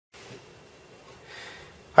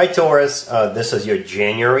Hi Taurus, this is your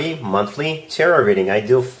January monthly tarot reading. I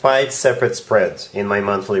do 5 separate spreads in my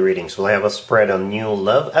monthly readings. We'll have a spread on new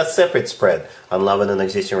love, a separate spread on love in an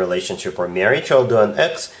existing relationship or marriage. I'll do an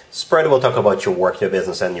X spread. We'll talk about your work, your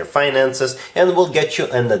business, and your finances, and we'll get you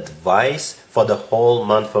an advice for the whole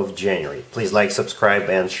month of January. Please like, subscribe,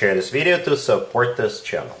 and share this video to support this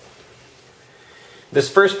channel. This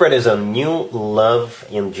first spread is on new love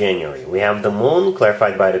in January. We have the Moon,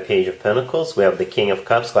 clarified by the Page of Pentacles. We have the King of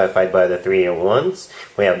Cups, clarified by the Three of Wands.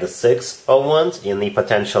 We have the Six of Wands. In the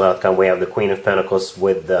potential outcome, we have the Queen of Pentacles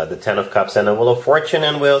with the Ten of Cups and the Wheel of Fortune.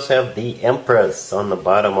 And we also have the Empress on the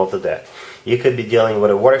bottom of the deck. You could be dealing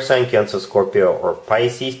with a water sign, Cancer, Scorpio, or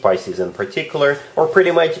Pisces, Pisces in particular, or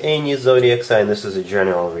pretty much any zodiac sign. This is a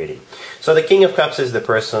general reading. So the King of Cups is the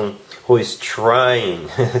person who is trying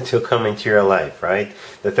to come into your life, right?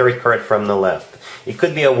 The third card from the left. It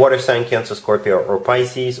could be a water sign, Cancer, Scorpio, or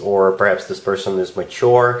Pisces, or perhaps this person is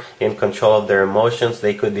mature, in control of their emotions.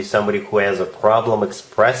 They could be somebody who has a problem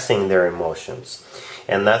expressing their emotions.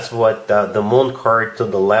 And that's what the Moon card to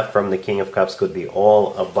the left from the King of Cups could be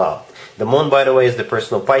all about. The Moon, by the way, is the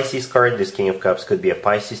personal Pisces card. This King of Cups could be a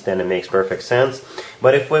Pisces, then it makes perfect sense.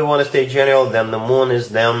 But if we want to stay general, then the Moon is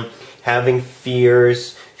them having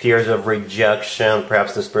fears of rejection.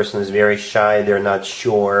 Perhaps this person is very shy. They're not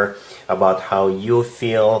sure about how you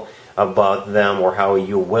feel about them or how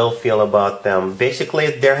you will feel about them. Basically,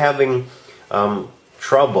 they're having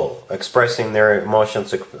trouble expressing their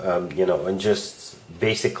emotions, and just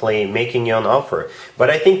basically making you an offer. But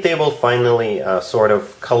I think they will finally sort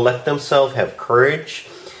of collect themselves, have courage.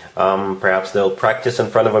 Perhaps they'll practice in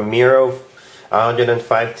front of a mirror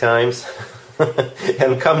 105 times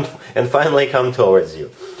and finally come towards you.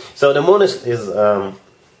 So the Moon is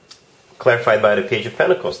clarified by the Page of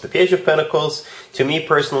Pentacles. The Page of Pentacles, to me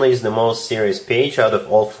personally, is the most serious page out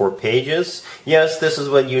of all 4 pages. Yes, this is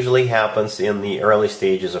what usually happens in the early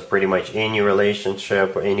stages of pretty much any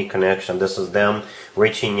relationship or any connection. This is them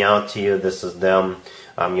reaching out to you. This is them,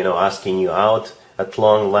 asking you out at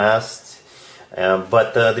long last.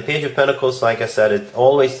 But the Page of Pentacles, like I said, it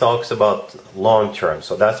always talks about long term.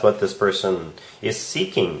 So that's what this person is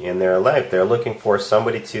seeking in their life. They're looking for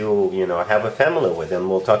somebody to, have a family with. And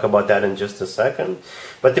we'll talk about that in just a second.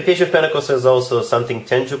 But the Page of Pentacles is also something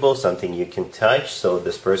tangible, something you can touch. So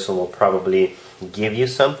this person will probably give you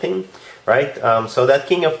something, right? So that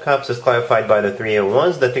King of Cups is clarified by the Three of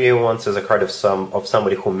Wands. The Three of Wands is a card of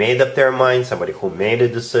somebody who made up their mind, somebody who made a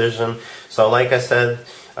decision. So like I said,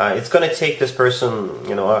 it's going to take this person,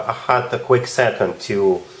 a quick second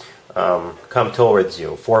to come towards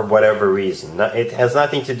you for whatever reason. It has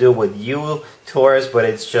nothing to do with you, Taurus, but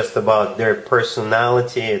it's just about their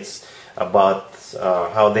personality. It's about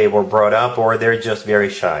how they were brought up, or they're just very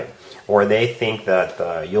shy, or they think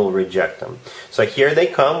that you'll reject them. So here they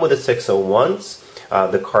come with the Six of Wands,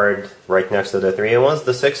 the card right next to the Three of Wands.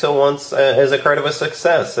 The Six of Wands is a card of a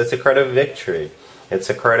success. It's a card of victory. It's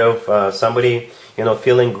a card of somebody,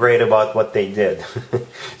 feeling great about what they did.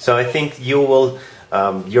 So I think you will,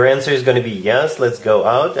 your answer is going to be yes, let's go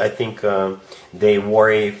out. I think they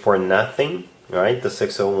worry for nothing, right? The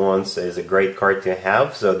Six of Wands is a great card to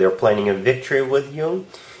have. So they're planning a victory with you.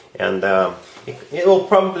 And it will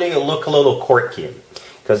probably look a little quirky.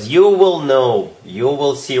 Because you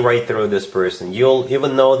will see right through this person.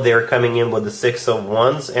 Even though they're coming in with the Six of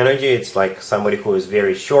Wands energy, it's like somebody who is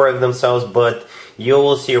very sure of themselves, but you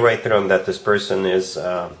will see right through them that this person is,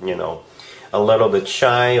 a little bit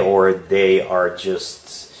shy, or they are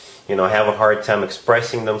just, have a hard time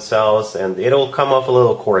expressing themselves, and it'll come off a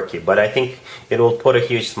little quirky, but I think it will put a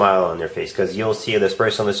huge smile on their face, because you'll see this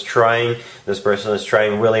person is trying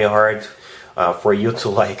really hard for you to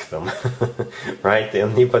like them, right?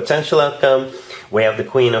 In the potential outcome, we have the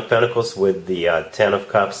Queen of Pentacles with the Ten of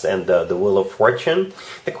Cups and the Wheel of Fortune.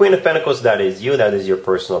 The Queen of Pentacles, that is you, that is your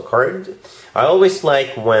personal card. I always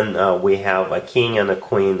like when we have a king and a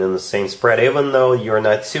queen in the same spread. Even though you're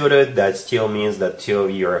not suited, that still means that two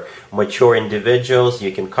of you are mature individuals.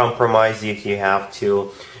 You can compromise if you have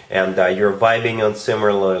to, and you're vibing on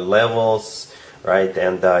similar levels, right?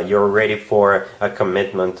 And you're ready for a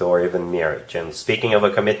commitment or even marriage. And speaking of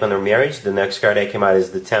a commitment or marriage, the next card that came out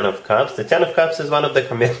is the Ten of Cups. The Ten of Cups is one of the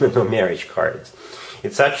commitment or marriage cards.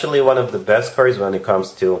 It's actually one of the best cards when it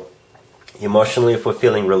comes to emotionally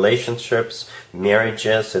fulfilling relationships,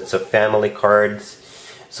 marriages. It's a family card.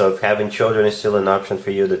 So if having children is still an option for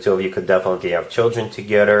you, the two of you could definitely have children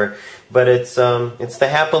together. But it's the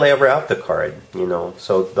happily ever after card,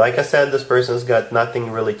 So like I said, this person's got nothing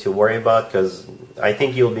really to worry about, because I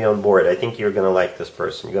think you'll be on board. I think you're going to like this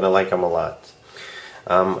person. You're going to like them a lot.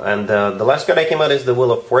 And the last card I came out is the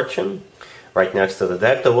Wheel of Fortune. right next to the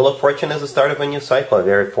deck. The Wheel of Fortune is the start of a new cycle, a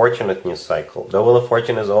very fortunate new cycle. The Wheel of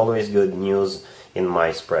Fortune is always good news in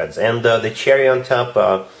my spreads. And the cherry on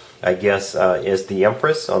top, I guess, is the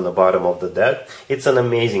Empress on the bottom of the deck. It's an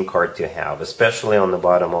amazing card to have, especially on the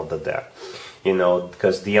bottom of the deck. You know,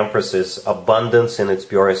 because the Empress is abundance in its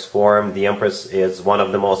purest form. The Empress is one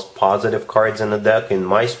of the most positive cards in the deck. In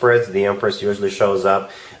my spreads, the Empress usually shows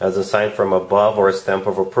up as a sign from above or a stamp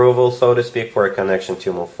of approval, so to speak, for a connection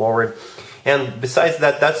to move forward. And besides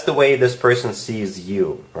that, that's the way this person sees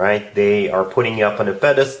you, right? They are putting you up on a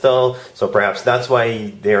pedestal, so perhaps that's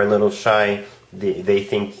why they're a little shy. They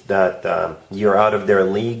think that you're out of their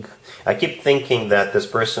league. I keep thinking that this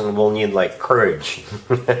person will need like courage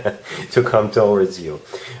to come towards you,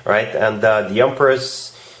 right? And the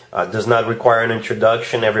Empress does not require an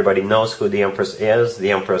introduction. Everybody knows who the Empress is.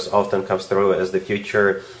 The Empress often comes through as the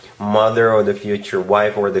future mother or the future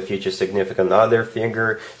wife or the future significant other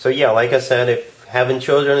figure. So yeah, like I said, if having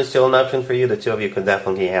children is still an option for you, the two of you could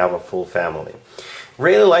definitely have a full family.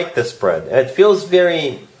 Really like this spread. It feels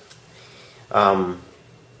very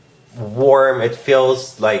warm. It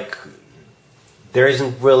feels like there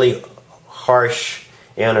isn't really harsh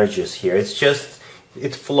energies here. It's just,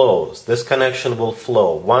 it flows. This connection will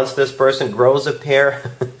flow. Once this person grows a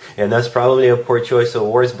pair, and that's probably a poor choice of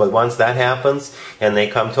words, but once that happens and they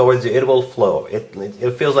come towards you, it will flow.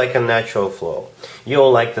 It feels like a natural flow.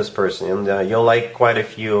 You'll like this person, and you'll like quite a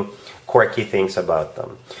few quirky things about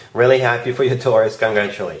them. Really happy for you, Taurus.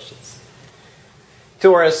 Congratulations.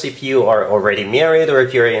 Taurus, if you are already married or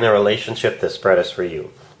if you're in a relationship, this spread is for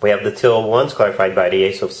you. We have the Two of Wands clarified by the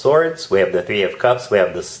Ace of Swords. We have the Three of Cups. We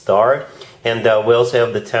have the Star. And we also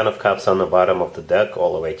have the Ten of Cups on the bottom of the deck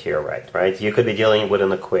all the way to your right? You could be dealing with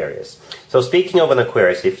an Aquarius. So speaking of an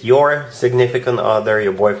Aquarius, if your significant other,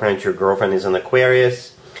 your boyfriend, your girlfriend is an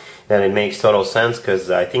Aquarius, then it makes total sense because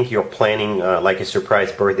I think you're planning like a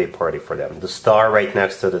surprise birthday party for them. The Star right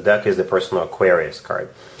next to the deck is the personal Aquarius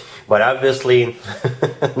card. But obviously,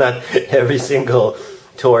 not every single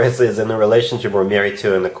Taurus is in a relationship or married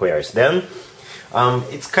to an Aquarius. Then,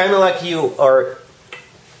 it's kind of like you are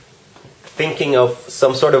thinking of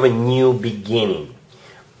some sort of a new beginning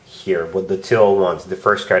here with the Two of Wands, the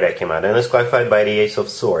first card that came out. And it's clarified by the Ace of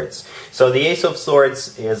Swords. So the Ace of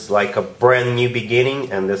Swords is like a brand new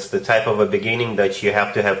beginning, and it's the type of a beginning that you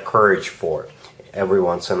have to have courage for every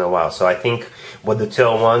once in a while. So I think with the Two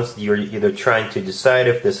of Wands, you're either trying to decide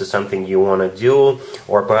if this is something you want to do,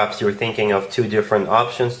 or perhaps you're thinking of two different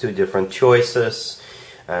options, two different choices,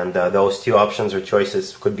 and those two options or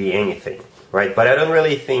choices could be anything, right? But I don't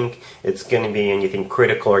really think it's going to be anything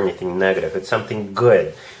critical or anything negative. It's something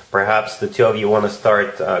good. Perhaps the two of you want to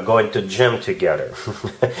start going to gym together,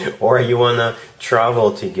 or you want to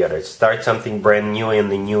travel together, start something brand new in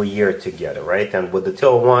the new year together, right? And with the Two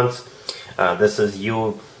of Wands, this is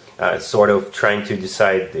you sort of trying to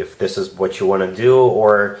decide if this is what you want to do,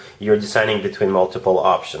 or you're deciding between multiple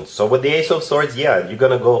options. So with the Ace of Swords, yeah, you're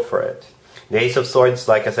going to go for it. The Ace of Swords,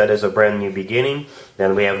 like I said, is a brand new beginning.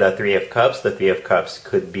 Then we have the Three of Cups. The Three of Cups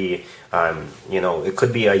could be, it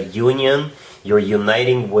could be a union. You're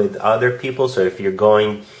uniting with other people. So if you're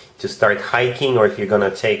going to start hiking, or if you're going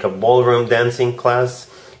to take a ballroom dancing class,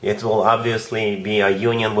 it will obviously be a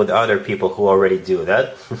union with other people who already do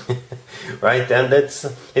that, right? And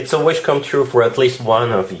it's a wish come true for at least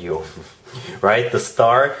one of you, right? The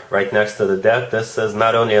Star right next to the deck. This is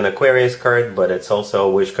not only an Aquarius card, but it's also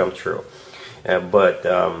a wish come true. But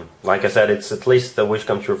like I said, it's at least a wish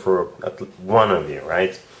come true for one of you,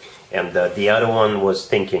 right? And the other one was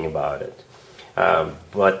thinking about it.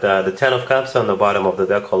 But the Ten of Cups on the bottom of the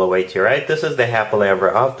deck all the way to your right, this is the happily ever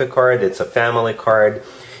after card. It's a family card.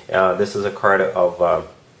 This is a card of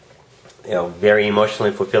very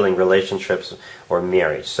emotionally fulfilling relationships or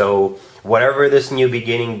marriage. So whatever this new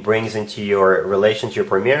beginning brings into your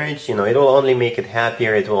relationship or marriage, it will only make it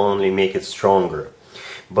happier. It will only make it stronger.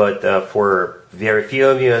 But for very few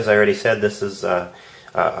of you, as I already said, this is an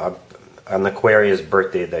Aquarius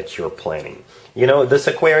birthday that you're planning. This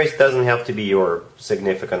Aquarius doesn't have to be your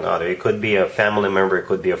significant other. It could be a family member, it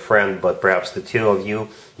could be a friend, but perhaps the two of you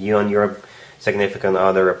and your significant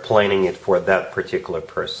other are planning it for that particular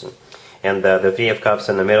person. And the Three of Cups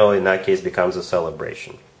in the middle, in that case, becomes a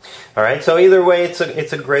celebration. All right, so either way,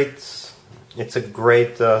 it's a great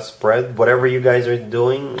spread. Whatever you guys are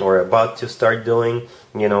doing or about to start doing,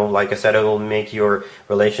 like I said, it will make your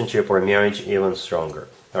relationship or marriage even stronger.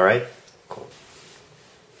 All right.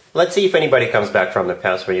 Let's see if anybody comes back from the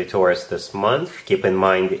past for you, Taurus, this month. Keep in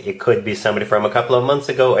mind, it could be somebody from a couple of months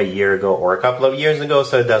ago, a year ago, or a couple of years ago,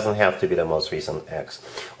 so it doesn't have to be the most recent ex.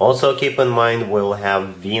 Also, keep in mind, we'll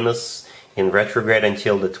have Venus in retrograde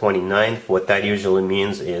until the 29th. What that usually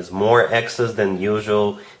means is more excess than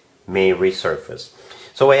usual may resurface.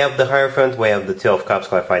 So we have the Hierophant, we have the Two of Cups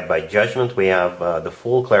clarified by Judgment, we have the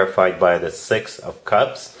Fool clarified by the Six of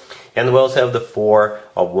Cups, and we also have the Four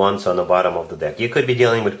of Wands on the bottom of the deck. You could be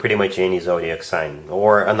dealing with pretty much any zodiac sign,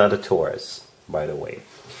 or another Taurus, by the way.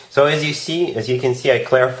 So as you can see, I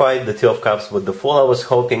clarified the Two of Cups with the Fool. I was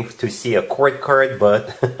hoping to see a Court card,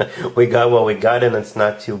 but we got what we got, and it's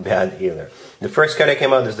not too bad either. The first card that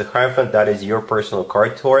came out is the Hierophant. That is your personal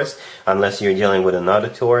card, Taurus, unless you're dealing with another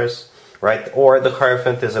Taurus, right? Or the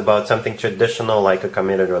Hierophant is about something traditional like a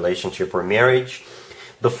committed relationship or marriage.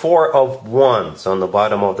 The Four of Wands on the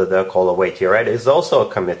bottom of the deck all the way to your right is also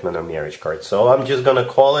a commitment or marriage card. So I'm just going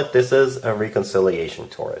to call it, this is a reconciliation,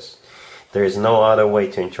 Taurus. There is no other way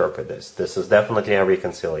to interpret this. This is definitely a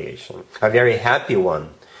reconciliation. A very happy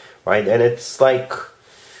one, right? And it's like,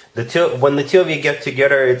 when the two of you get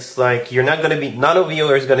together, it's like you're not going to be, none of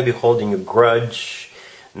you is going to be holding a grudge.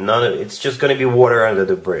 It's just going to be water under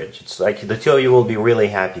the bridge. It's like the two of you will be really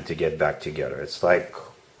happy to get back together. It's like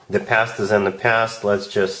the past is in the past. Let's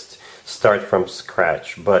just start from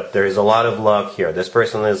scratch. But there is a lot of love here. This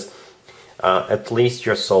person is at least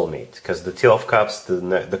your soulmate, because the Two of Cups,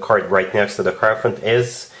 the card right next to the Hierophant,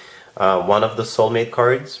 is one of the soulmate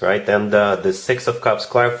cards, right? And the Six of Cups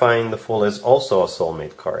clarifying the Fool is also a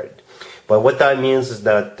soulmate card. But what that means is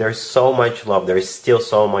that there's so much love, there is still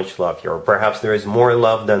so much love here. Or perhaps there is more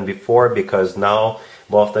love than before, because now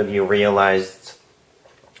both of you realized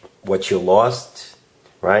what you lost,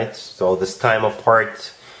 right? So this time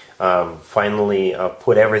apart finally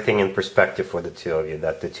put everything in perspective for the two of you,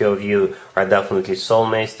 that the two of you are definitely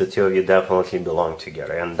soulmates, the two of you definitely belong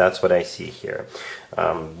together. And that's what I see here,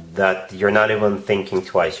 that you're not even thinking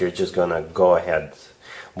twice, you're just gonna go ahead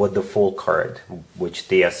with the Fool card, which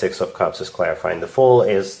the Six of Cups is clarifying. The Fool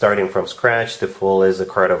is starting from scratch, the Fool is a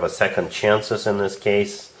card of a second chances in this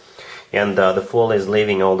case. And the Fool is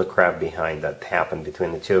leaving all the crap behind that happened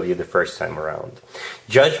between the two of you the first time around.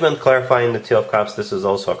 Judgment clarifying the Two of Cups. This is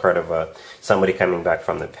also a card of somebody coming back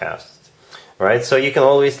from the past. Alright, so you can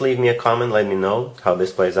always leave me a comment, let me know how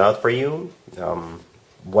this plays out for you,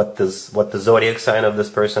 what the zodiac sign of this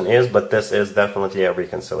person is, but this is definitely a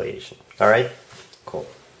reconciliation. Alright, cool.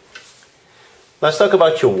 Let's talk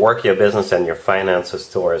about your work, your business, and your finances,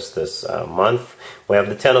 Taurus, this month. We have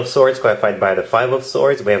the Ten of Swords clarified by the Five of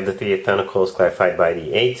Swords. We have the Three of Pentacles clarified by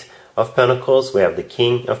the Eight of Pentacles. We have the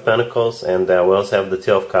King of Pentacles. And we also have the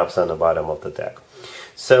Two of Cups on the bottom of the deck.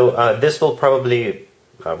 So this will probably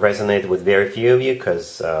resonate with very few of you,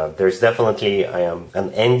 because there's definitely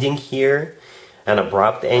an ending here, an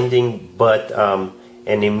abrupt ending, but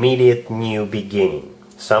an immediate new beginning.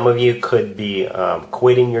 Some of you could be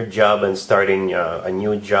quitting your job and starting a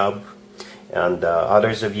new job, and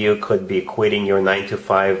others of you could be quitting your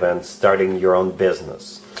 9-to-5 and starting your own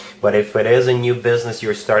business. But if it is a new business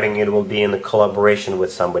you're starting, it will be in a collaboration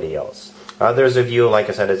with somebody else. Others of you, like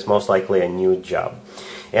I said, it's most likely a new job.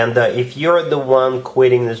 And if you're the one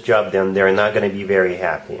quitting this job, then they're not going to be very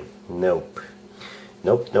happy. Nope.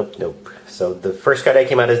 Nope, nope, nope. So the first card that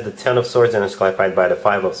came out is the Ten of Swords, and it's clarified by the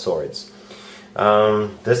Five of Swords.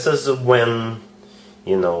 This is when,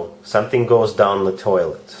 you know, something goes down the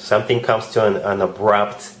toilet. Something comes to an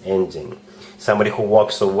abrupt ending. Somebody who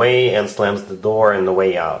walks away and slams the door on the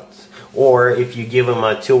way out. Or if you give them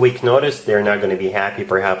a 2-week notice, they're not going to be happy.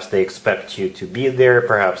 Perhaps they expect you to be there.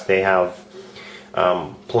 Perhaps they have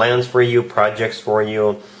plans for you, projects for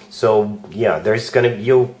you. So yeah, there's going to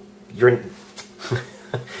be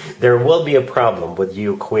there will be a problem with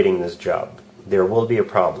you quitting this job. There will be a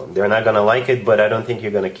problem. They're not going to like it, but I don't think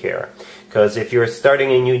you're going to care. Because if you're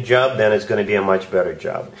starting a new job, then it's going to be a much better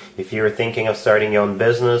job. If you're thinking of starting your own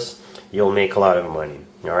business, you'll make a lot of money.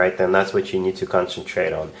 Alright, then that's what you need to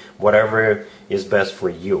concentrate on. Whatever is best for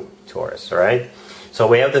you, Taurus. Alright? So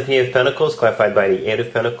we have the Three of Pentacles, clarified by the Eight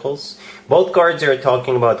of Pentacles. Both cards are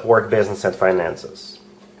talking about work, business, and finances.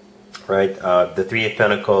 Right? The Three of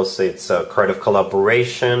Pentacles, it's a card of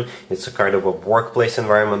collaboration, it's a card of a workplace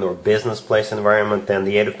environment or business place environment, and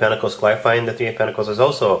the Eight of Pentacles clarifying the Three of Pentacles is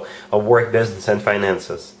also a work, business, and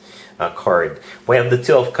finances card. We have the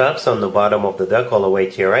Two of Cups on the bottom of the deck all the way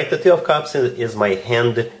to your right. The Two of Cups is my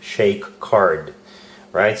handshake card.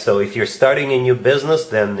 Right? So if you're starting a new business,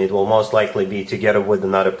 then it will most likely be together with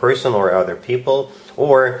another person or other people.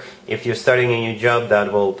 Or if you're starting a new job,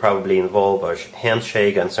 that will probably involve a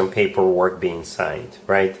handshake and some paperwork being signed.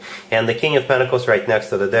 Right? And the King of Pentacles right next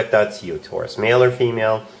to the deck, that's you, Taurus. Male or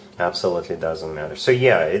female, absolutely doesn't matter. So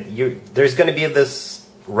yeah, there's going to be this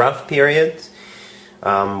rough period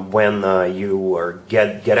when you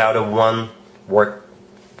get out of one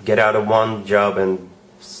get out of one job and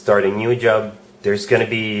start a new job, there's going to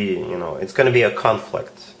be, it's going to be a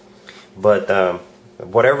conflict. But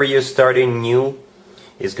whatever you're starting new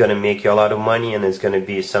is going to make you a lot of money, and it's going to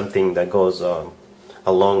be something that goes a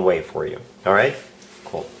long way for you. All right?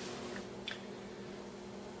 Cool.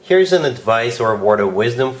 Here's an advice or a word of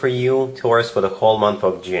wisdom for you, Taurus, for the whole month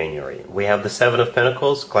of January. We have the Seven of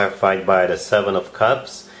Pentacles, clarified by the Seven of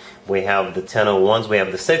Cups. We have the Ten of Wands, we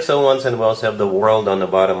have the Six of Wands, and we also have the World on the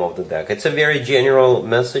bottom of the deck. It's a very general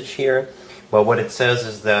message here, but what it says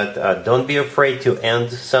is that don't be afraid to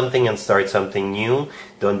end something and start something new.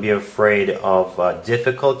 Don't be afraid of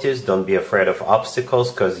difficulties. Don't be afraid of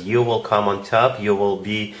obstacles, because you will come on top. You will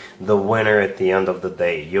be the winner at the end of the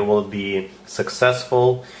day. You will be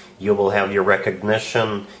successful. You will have your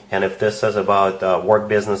recognition. And if this is about work,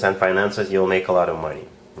 business, and finances, you'll make a lot of money.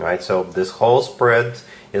 Right? So this whole spread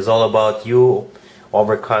is all about you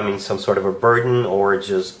overcoming some sort of a burden, or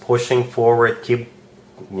just pushing forward, keep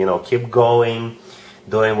going,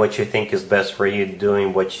 doing what you think is best for you,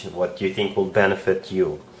 doing what you think will benefit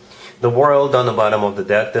you. The World on the bottom of the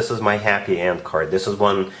deck, this is my happy end card. This is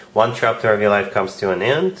one chapter of your life comes to an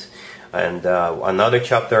end, and another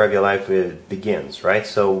chapter of your life begins, right?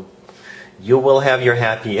 So you will have your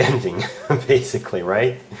happy ending, basically,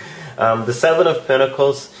 right? The Seven of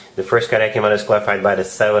Pentacles, the first card that came out is clarified by the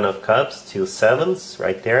Seven of Cups, 2 sevens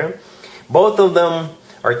right there. Both of them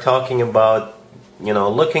are talking about,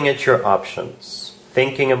 looking at your options,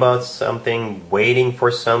 thinking about something, waiting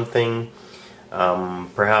for something.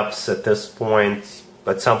 Perhaps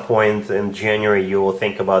at some point in January, you will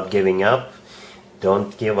think about giving up.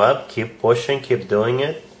 Don't give up. Keep pushing. Keep doing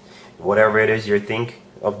it. Whatever it is you think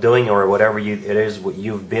of doing, or whatever it is what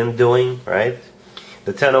you've been doing, right?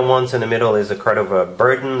 The Ten of Wands in the middle is a card of a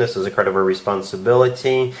burden. This is a card of a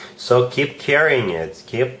responsibility. So keep carrying it.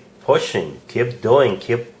 Keep pushing. Keep doing.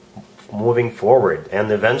 Keep moving forward.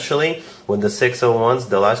 And eventually, with the Six of Wands,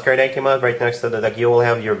 the last card that came out right next to the deck, you will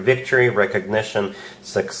have your victory, recognition,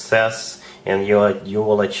 success, and you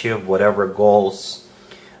will achieve whatever goals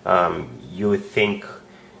you think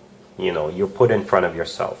you put in front of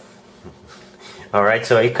yourself. All right,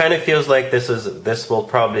 so it kind of feels like this will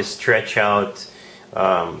probably stretch out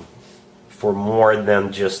for more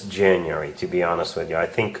than just January, to be honest with you. I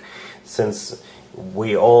think since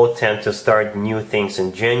we all tend to start new things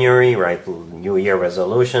in January, right? New Year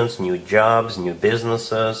resolutions, new jobs, new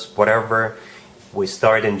businesses, whatever we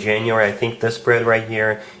start in January. I think this spread right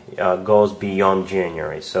here goes beyond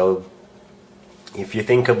January. So if you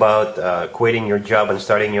think about quitting your job and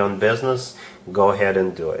starting your own business, go ahead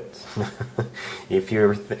and do it. If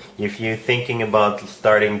you're thinking about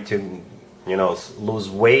starting to lose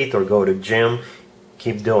weight or go to gym,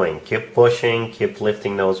 keep doing, keep pushing, keep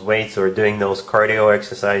lifting those weights, or doing those cardio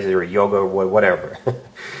exercises or yoga or whatever.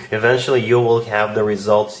 Eventually you will have the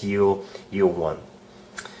results you want.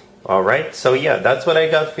 Alright, so yeah, that's what I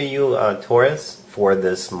got for you, Taurus, for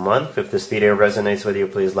this month. If this video resonates with you,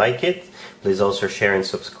 please like it. Please also share and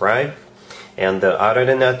subscribe. And other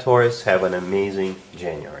than that, Taurus, have an amazing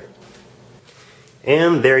January.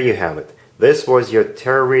 And there you have it. This was your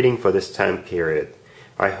tarot reading for this time period.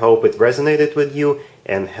 I hope it resonated with you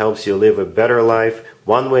and helps you live a better life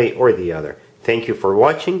one way or the other. Thank you for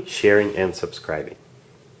watching, sharing, and subscribing.